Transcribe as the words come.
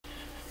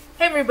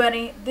Hey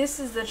everybody, this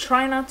is the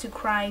Try Not to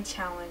Cry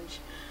challenge.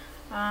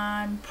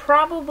 I'm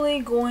probably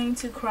going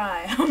to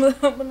cry. I'm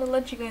gonna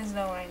let you guys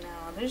know right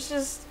now. These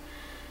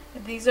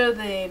are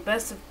the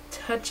best of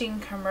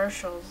touching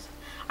commercials.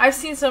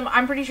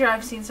 I'm pretty sure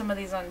I've seen some of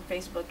these on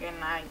Facebook,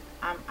 and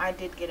I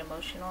did get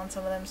emotional on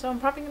some of them, so I'm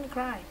probably gonna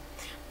cry.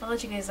 I'll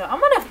let you guys know.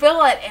 I'm gonna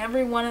fail at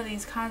every one of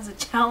these kinds of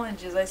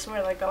challenges, I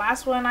swear. Like the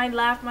last one, I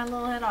laughed my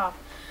little head off.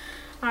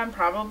 I'm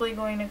probably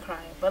going to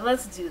cry, but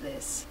let's do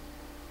this.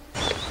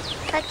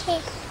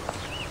 Okay.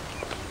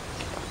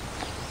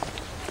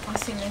 I've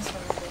seen this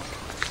one before.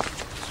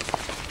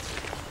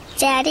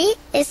 Daddy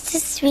is the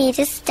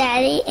sweetest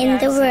daddy in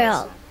the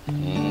world.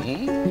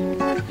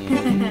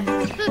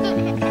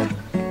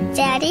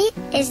 Daddy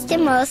is the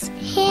most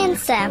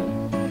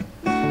handsome,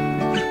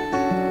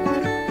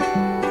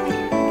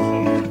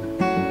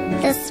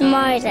 the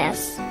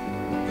smartest,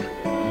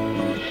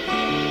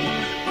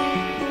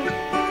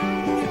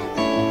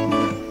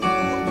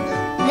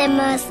 the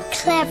most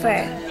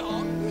clever,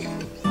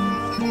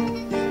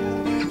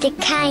 the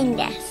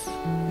kindest.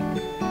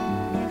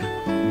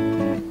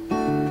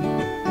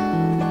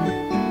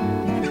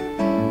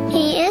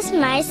 He is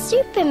my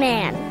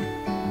Superman.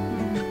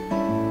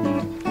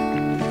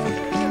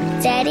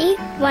 Daddy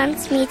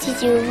wants me to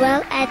do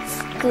well at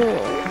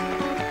school.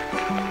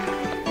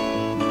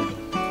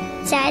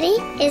 Daddy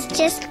is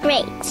just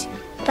great,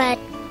 but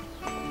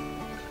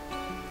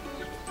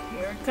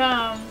here it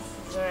comes.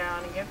 It's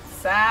around to get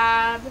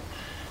sad.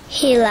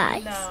 He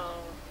lies. No,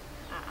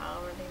 I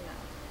already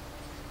know.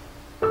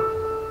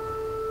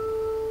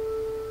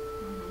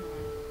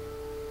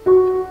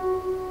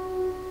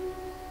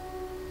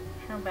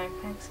 Her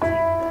backpack's cute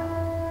though.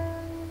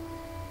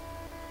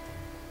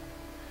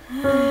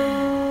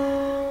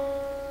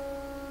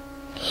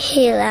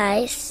 He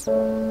lies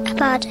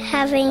about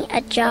having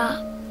a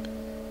job.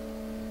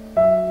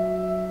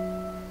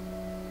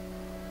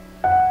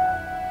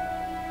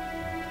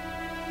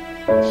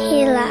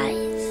 He lies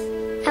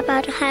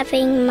about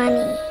having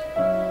money.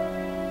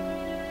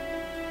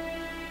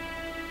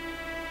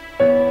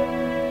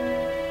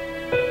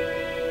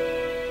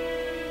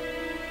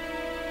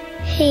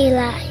 He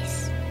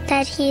lies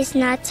that he's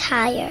not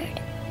tired.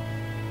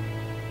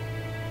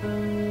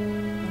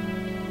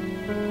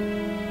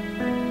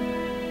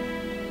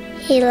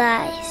 He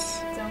lies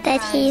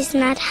that he's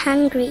not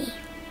hungry.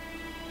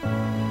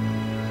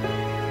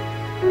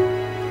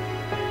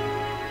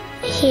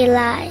 He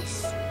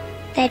lies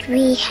that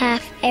we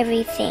have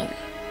everything.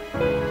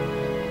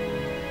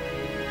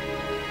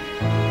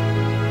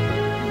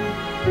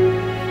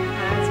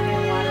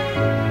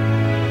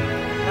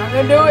 I'm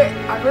gonna do it.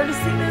 I've already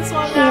seen this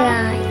one. He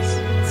lies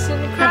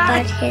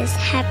about his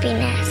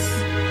happiness.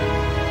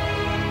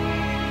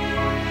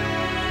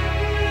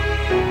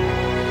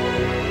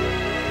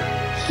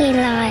 He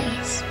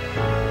lies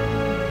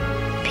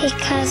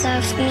because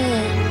of me.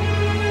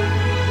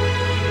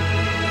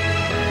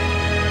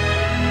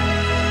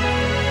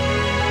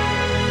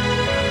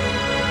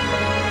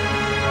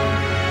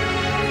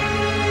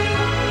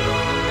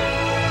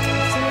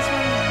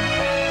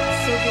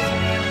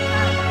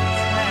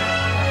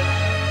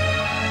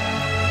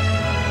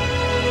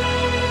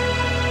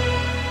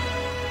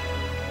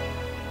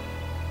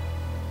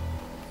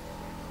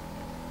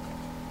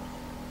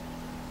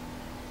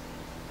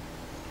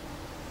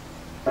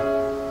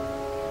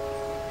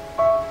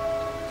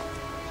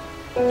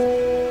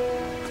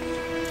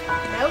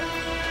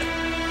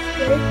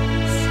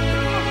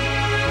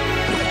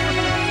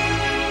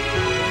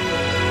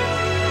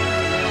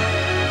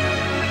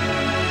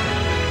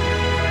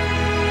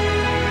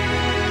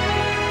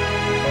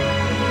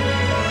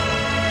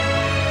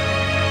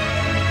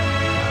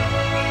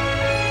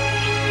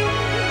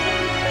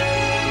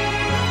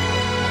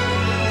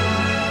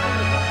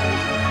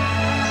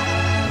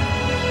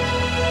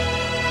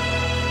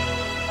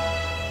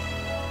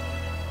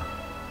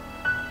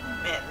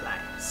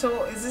 So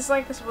is this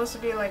like supposed to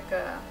be like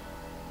a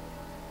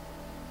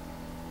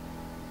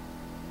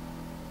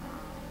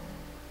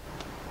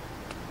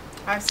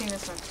I've seen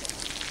this one too.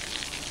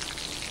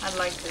 I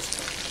like this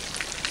one.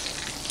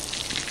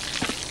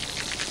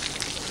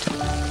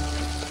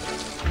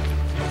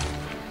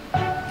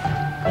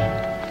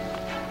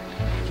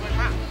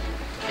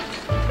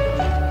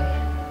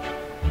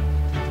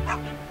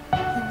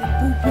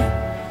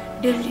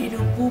 The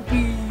little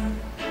poopy.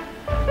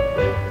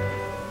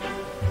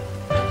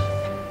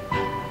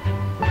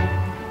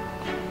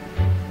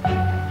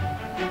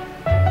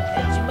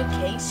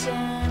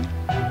 Education.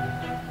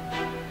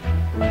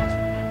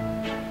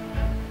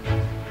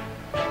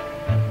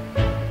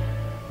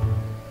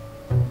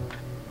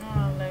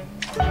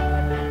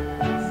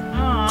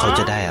เขา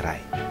จะได้อะไร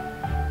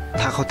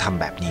ถ้าเขาทำ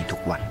แบบนี้ทุ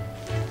กวัน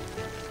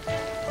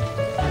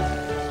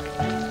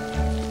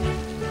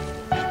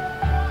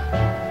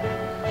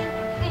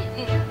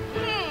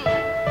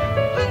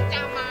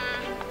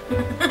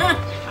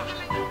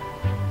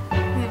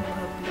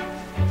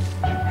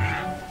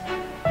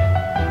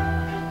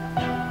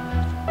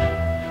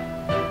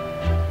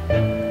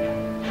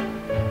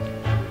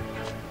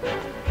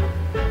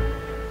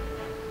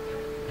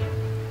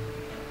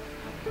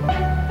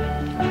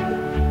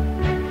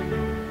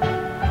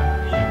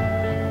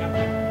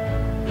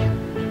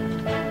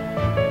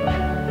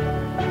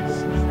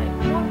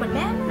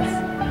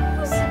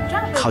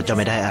เขาจะไ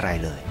ม่ได้อะไร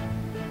เลย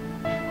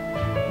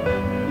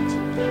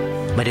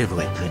ไม่ได้ร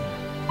วยขึ้น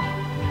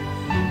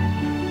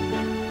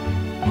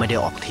ไม่ได้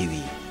ออกที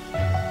วี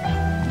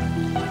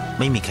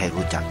ไม่มีใคร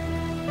รู้จัก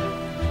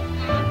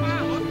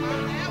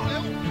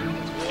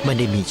ไม่ไ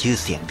ด้มีชื่อ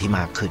เสียงที่ม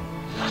ากขึ้น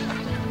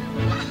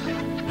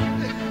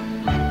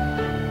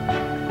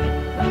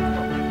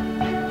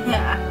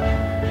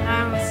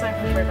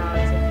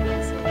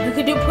You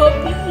could do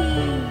puppy.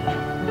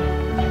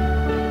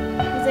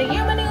 He's like,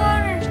 yeah, money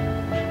order.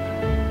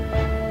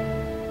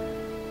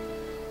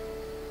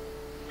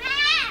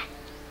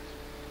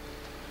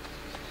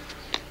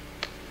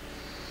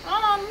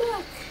 Oh,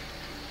 look.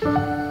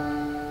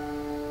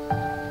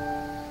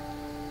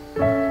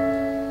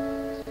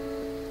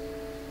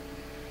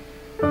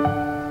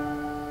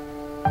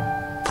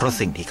 เพราะ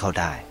สิ่งที่เขา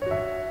ได้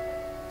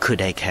คือ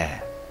ได้แค่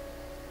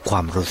คว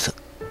ามรู้สึก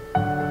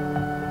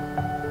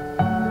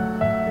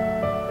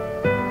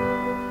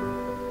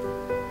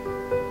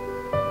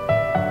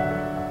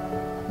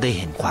ได้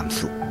เห็นความ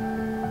สุข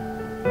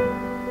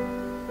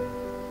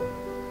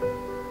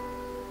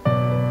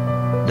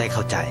ได้เข้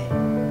าใจ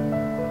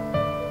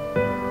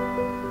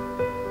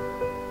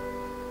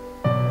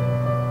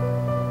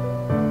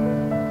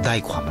ได้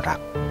ความรัก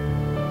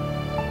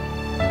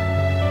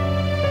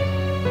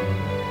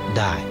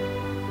ได้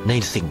ใน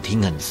สิ่งที่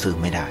เงินซื้อ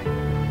ไม่ได้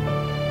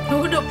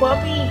Look at the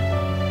puppy.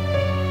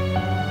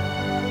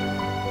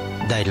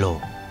 ได้โล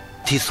ก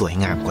ที่สวย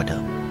งามกว่าเดิ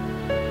ม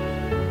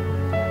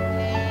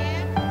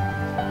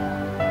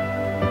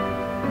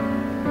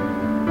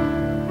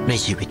ใน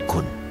ชีวิต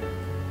คุณ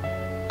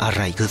อะไ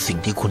รคือสิ่ง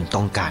ที่คุณ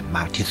ต้องการม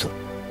ากที่สุด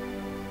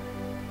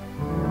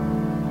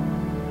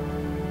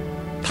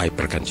ไทยป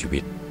ระกันชีวิ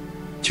ต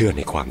เชื่อใ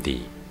นความดี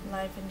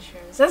Life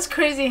insurance. That's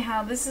crazy how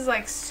this is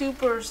like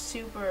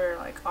super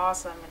like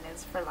awesome and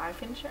it's for life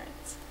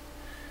insurance.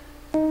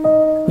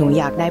 หนู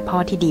อยากได้พ่อ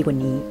ที่ดีกว่า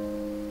นี้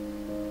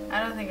I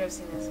don't think I've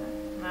seen this one.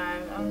 No, I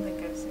don't think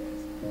I've seen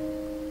this one.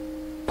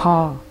 พ่อ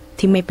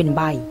ที่ไม่เป็นใ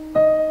บ้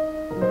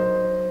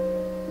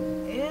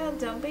Yeah,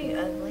 don't be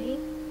ugly.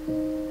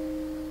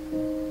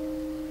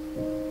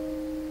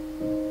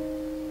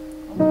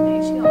 Oh, man,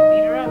 she gonna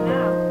beat her up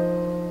now.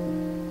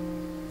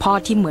 พ่อ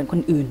ที่เหมือนค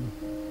นอื่น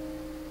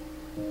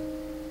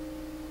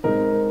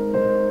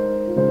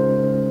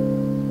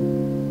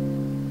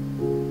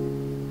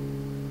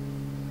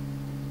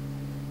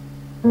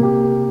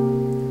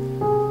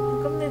How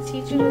come the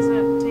teacher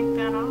doesn't take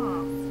that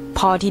off?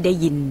 พ่อที่ได้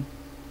ยิน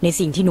ใน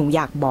สิ่งที่หนูอ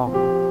ยากบอก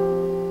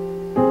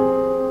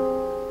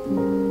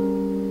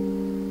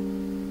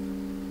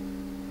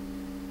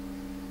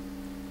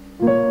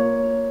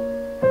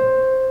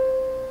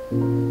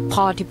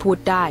พ่อที่พูด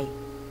ได้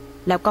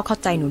แล้วก็เข้า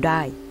ใจหนูไ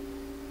ด้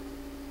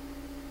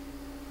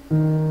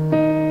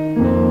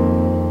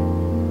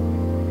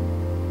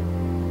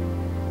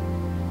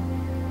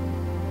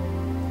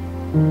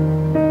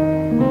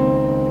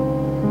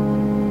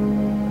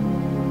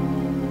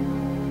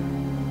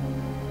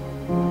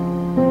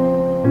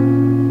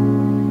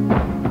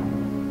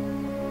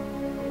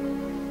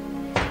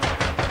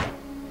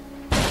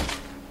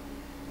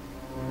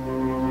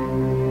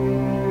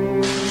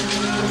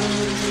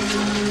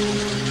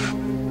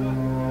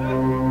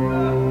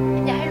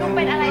อย่าให้ลูกเ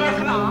ป็นอะไรนะ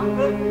คะหมอ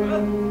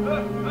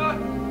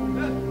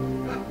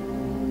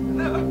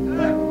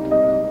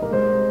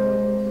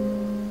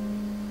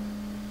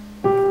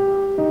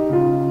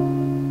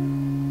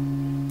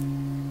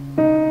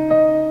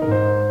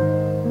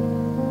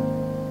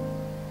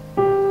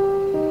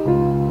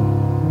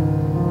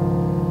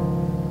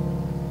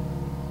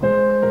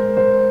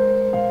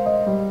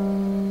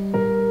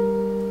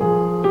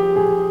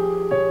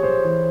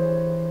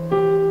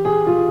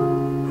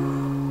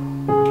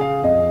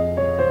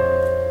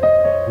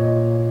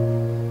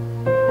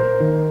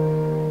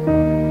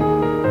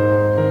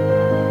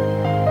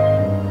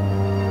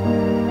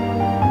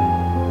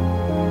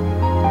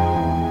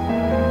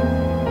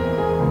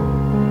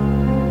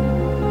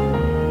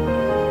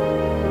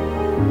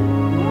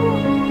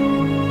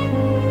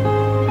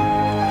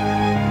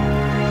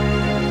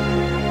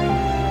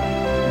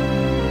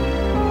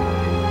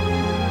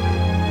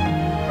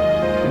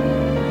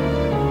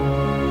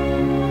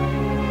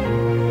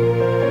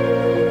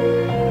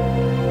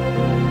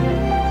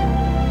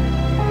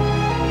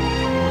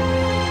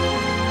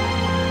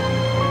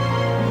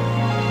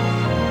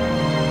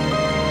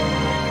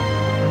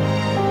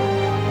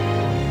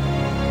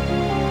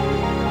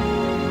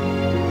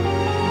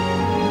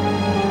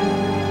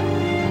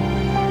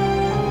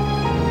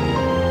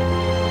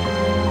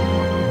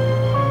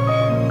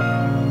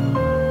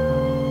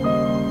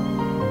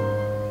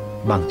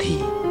บางที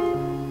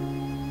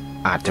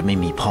อาจจะไม่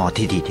มีพ่อ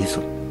ที่ดีที่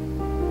สุด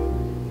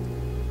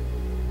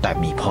แต่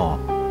มีพ่อ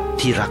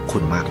ที่รักคุ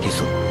ณมากที่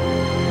สุด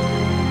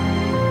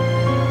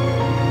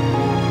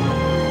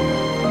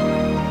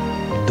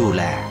ดูแ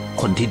ล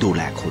คนที่ดูแ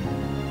ลคุณ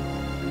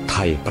ไท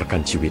ยประกั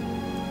นชีวิต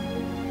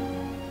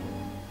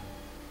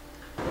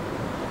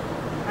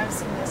I've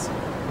seen this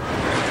one.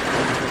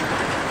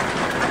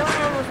 I don't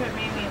remember if it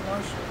made me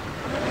emotional.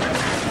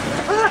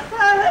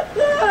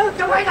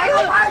 จะไปไหน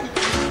ก็ไป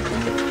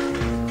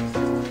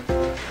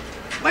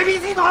ไม่มี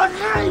ที่นอน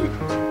ให้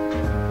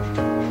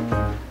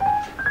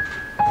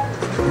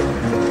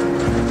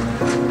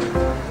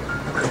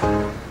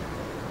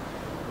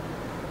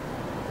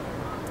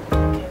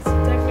Okay, so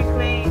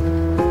technically,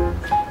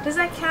 does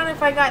that count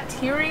if I got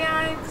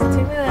teary-eyed? 'Cause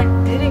technically I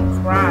didn't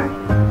cry,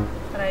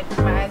 but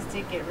my eyes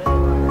did get really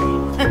watery.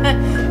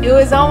 It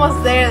was almost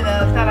there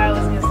though. I thought I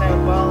was gonna start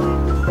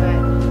bawling, but I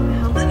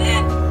held it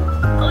in.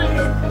 Held it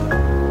in.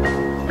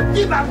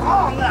 นี่แบบห้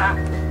องอ่ะ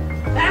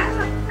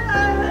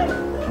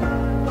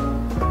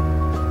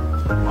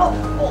โอ้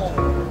โห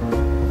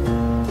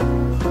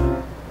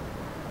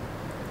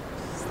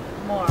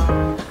More.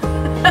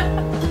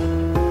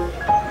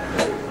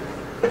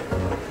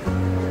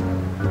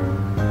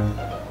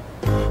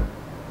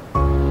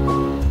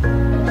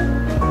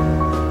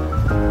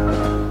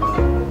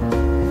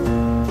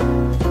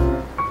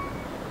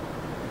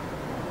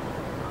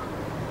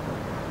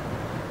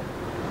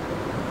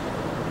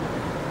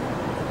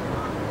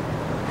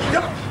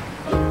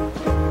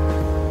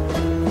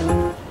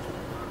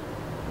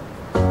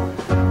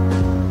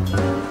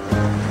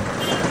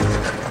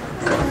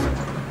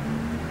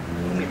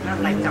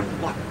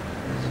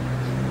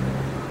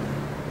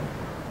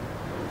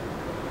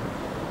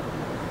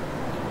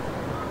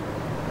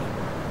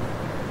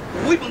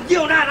อุ้ยมึงเยี่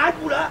ยวหน้าร้าน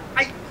กูเหรอไ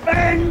อ้เ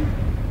ป็น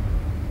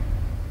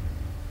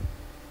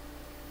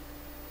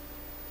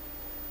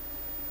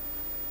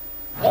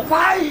ออกไป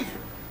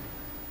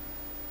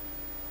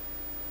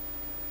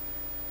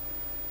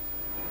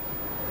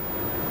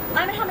มั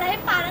นไปทำอะไรให้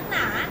ปลานักหน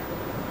า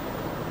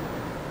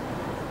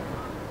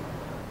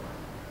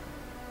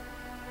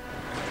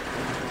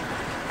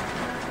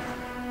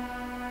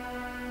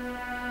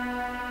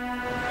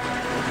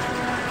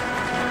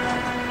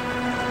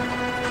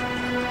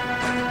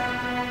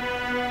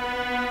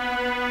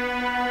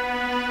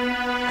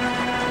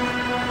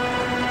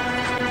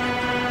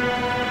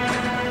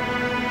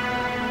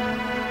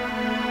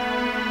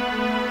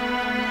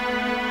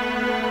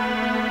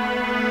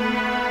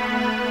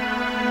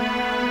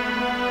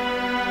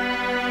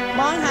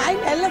มองหาย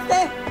เห็นแล้ว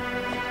สิ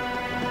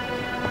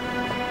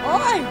โ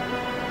อ้ย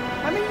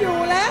มันไม่อยู่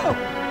แล้ว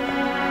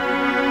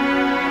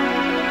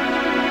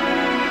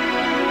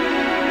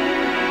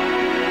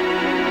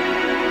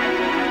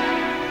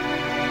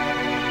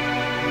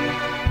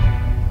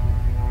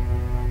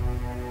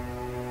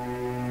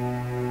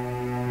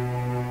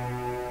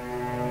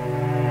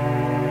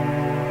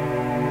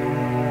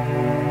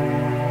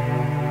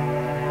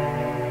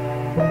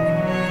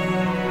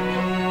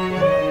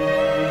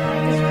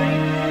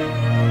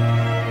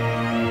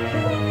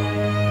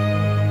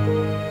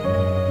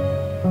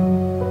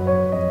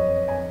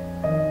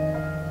I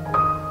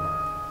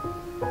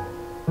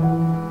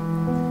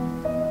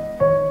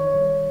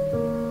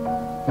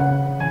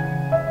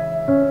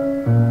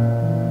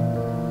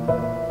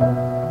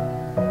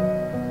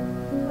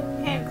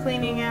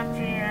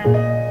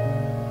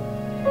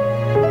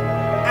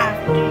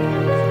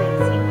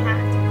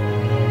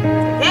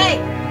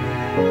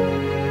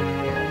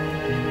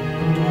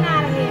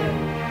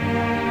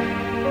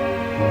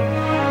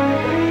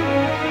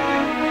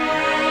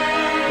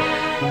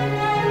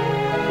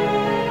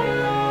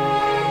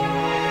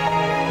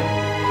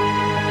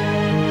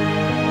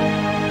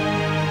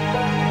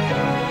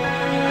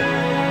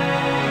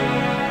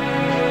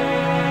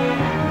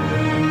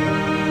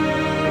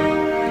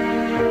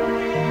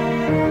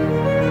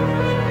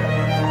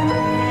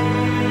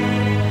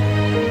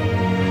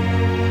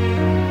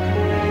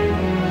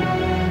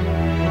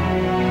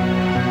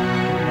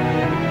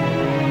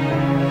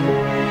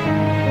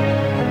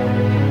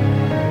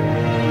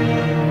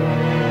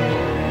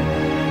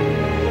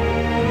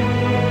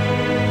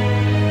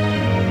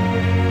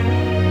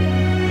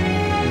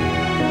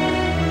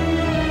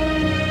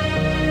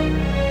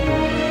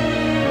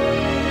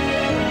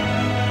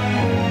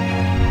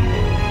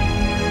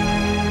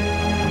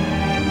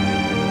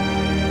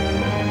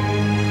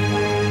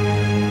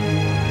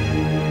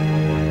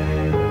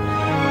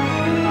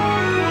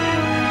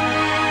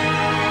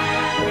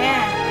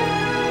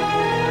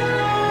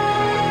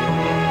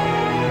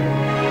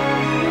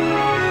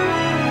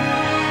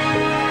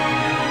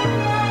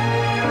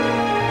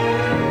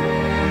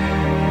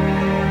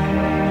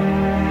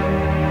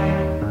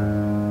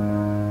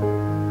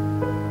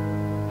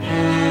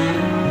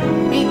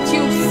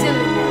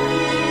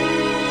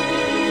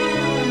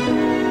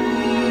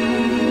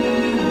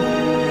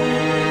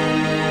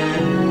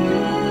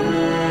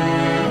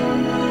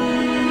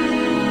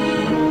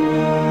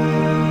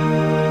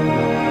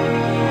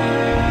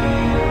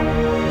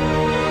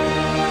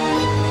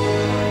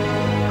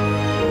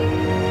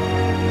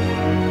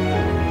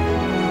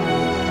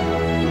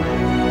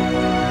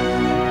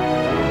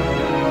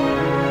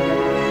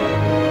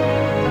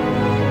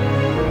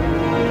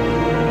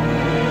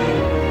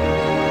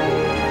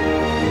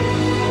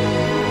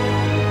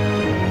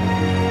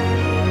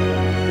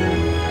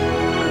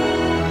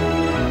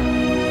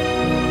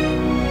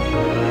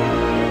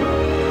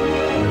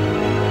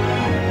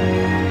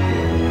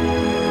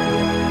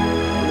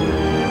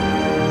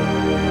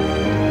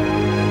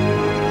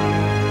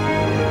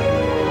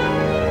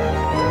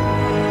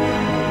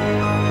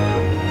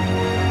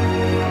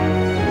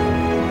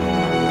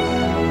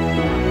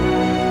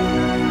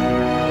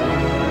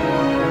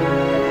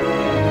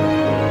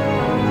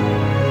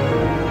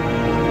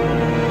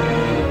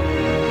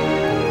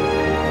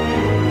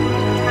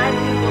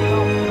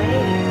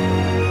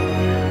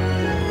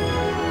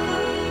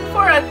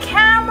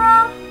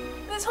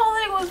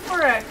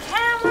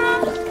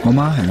我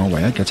媽係我唯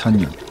一嘅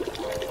親人。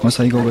我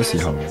細個嘅時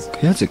候，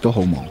佢一直都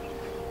好忙。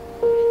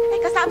你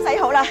個衫洗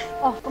好啦。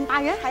哦，咁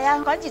快嘅？係啊，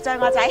趕住載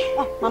我仔。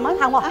哦，慢慢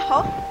行喎。啊，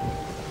好。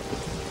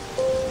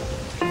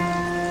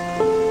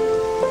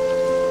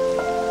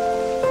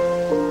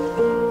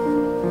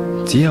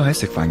只有喺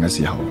食飯嘅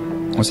時候，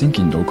我先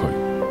見到佢。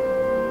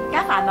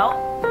家煩惱。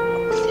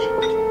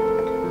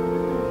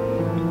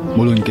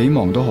無論幾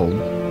忙都好，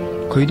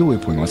佢都會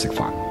陪我食飯。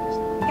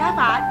家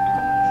煩。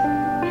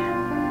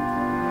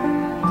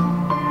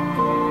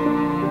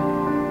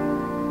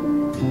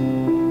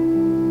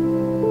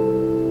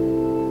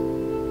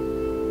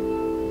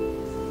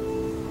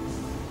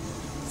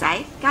仔，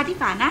加啲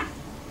飯啦。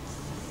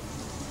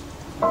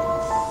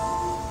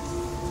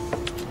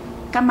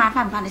今晚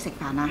翻唔翻嚟食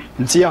飯啊？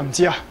唔知啊，唔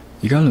知啊。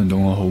而家輪到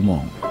我好忙，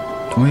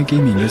同佢見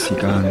面嘅時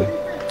間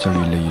就越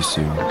嚟越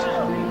少。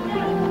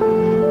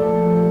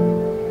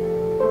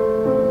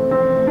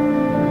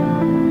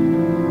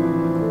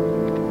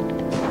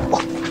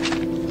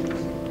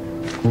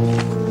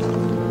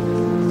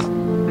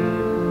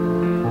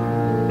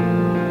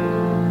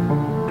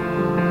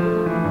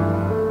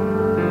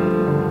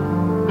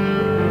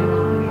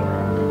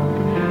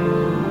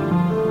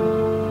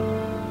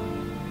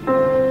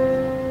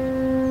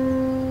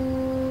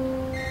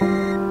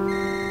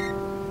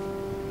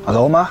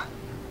Hello， 媽。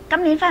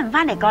今年翻唔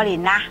翻嚟過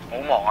年啊？好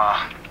忙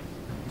啊，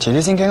遲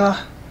啲先傾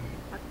啦。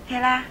OK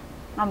啦，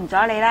我唔阻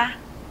你啦。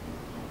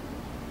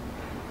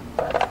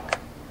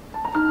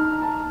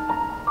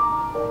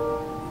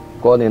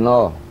過年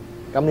咯，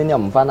今年又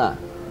唔翻啊？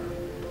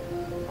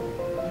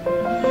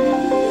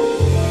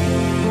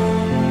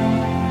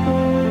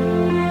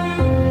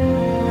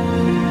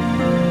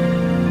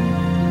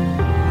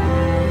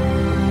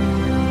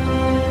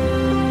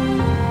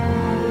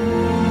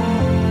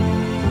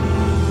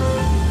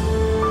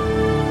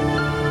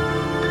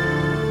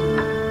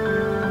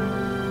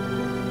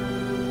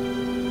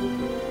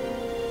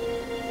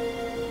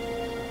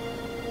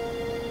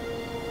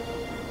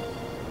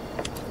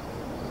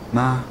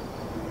媽，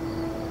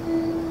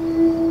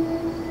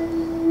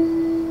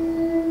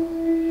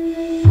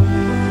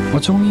我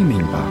終於明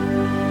白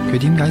佢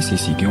點解時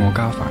時叫我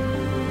加飯。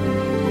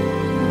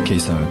其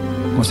實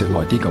我食耐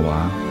啲嘅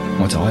話，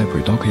我就可以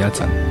陪多佢一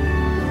陣。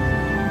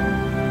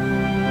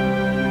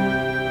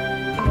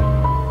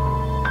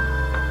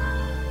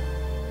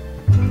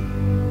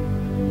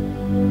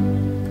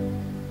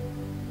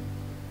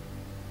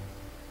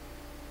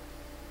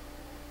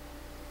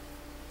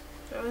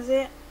That was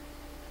it.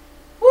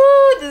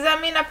 Woo! Does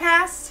that mean I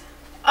passed?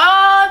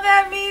 Oh,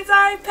 that means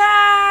I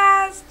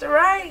passed,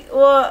 right?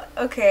 Well,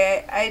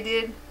 okay, I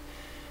did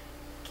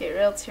get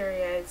real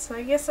teary-eyed, so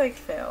I guess I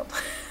failed.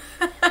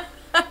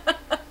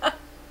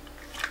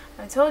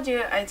 I told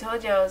you I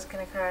was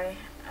gonna cry.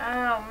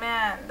 Oh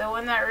man, the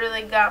one that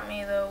really got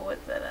me though was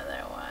that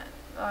other one.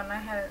 The one I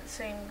hadn't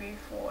seen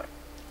before.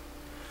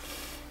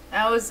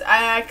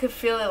 I could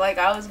feel it, like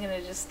I was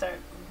gonna just start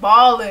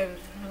bawling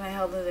when I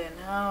held it in.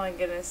 Oh my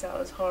goodness, that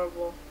was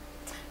horrible.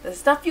 The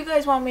stuff you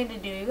guys want me to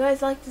do. You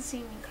guys like to see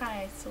me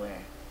cry, I swear.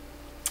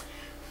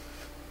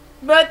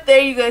 But there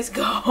you guys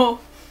go.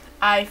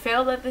 I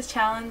failed at this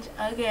challenge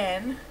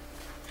again.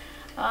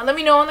 Let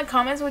me know in the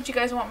comments what you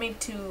guys want me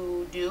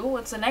to do.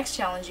 What's the next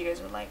challenge you guys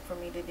would like for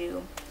me to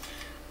do?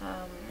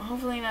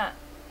 Hopefully not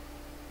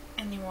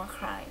any more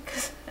crying,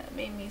 because that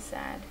made me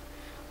sad.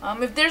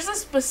 If there's a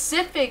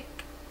specific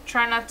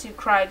try not to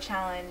cry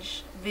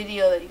challenge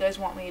video that you guys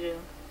want me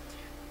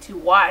to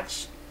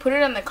watch, put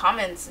it in the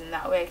comments, and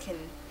that way I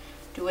can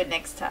do it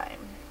next time.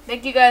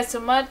 Thank you guys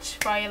so much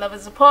for all your love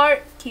and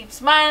support. Keep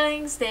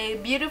smiling, stay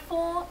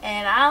beautiful,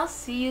 and I'll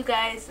see you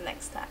guys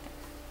next time.